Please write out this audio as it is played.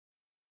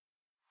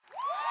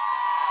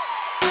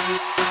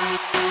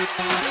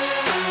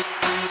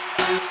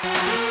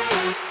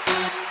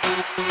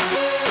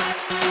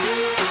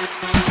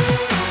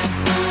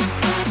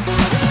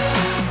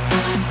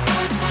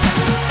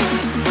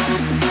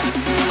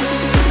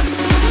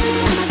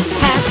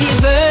Happy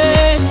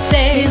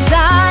birthday,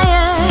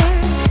 Desire.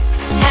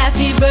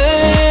 Happy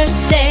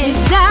birthday,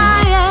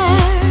 Desire.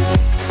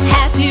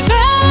 Happy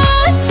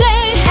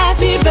birthday,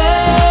 happy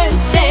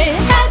birthday,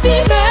 happy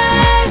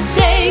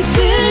birthday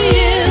to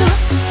you.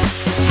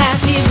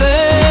 Happy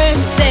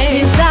birthday,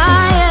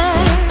 Desire.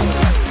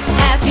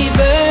 Happy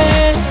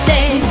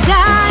birthday,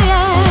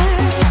 Desire.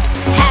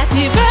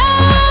 Happy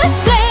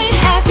birthday,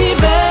 happy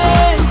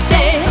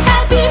birthday,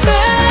 happy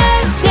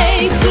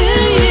birthday to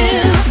you.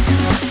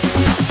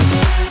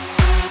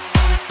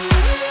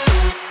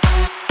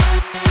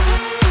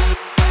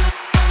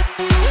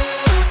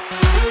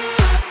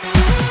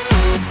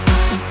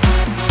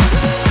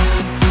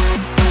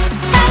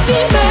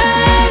 Happy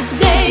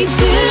birthday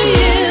to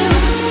you.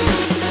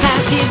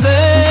 Happy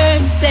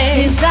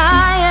birthday,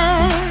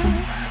 Desire.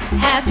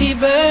 Happy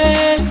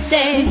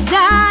birthday,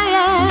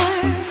 Desire.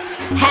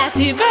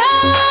 Happy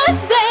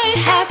birthday,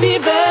 happy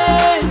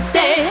birthday.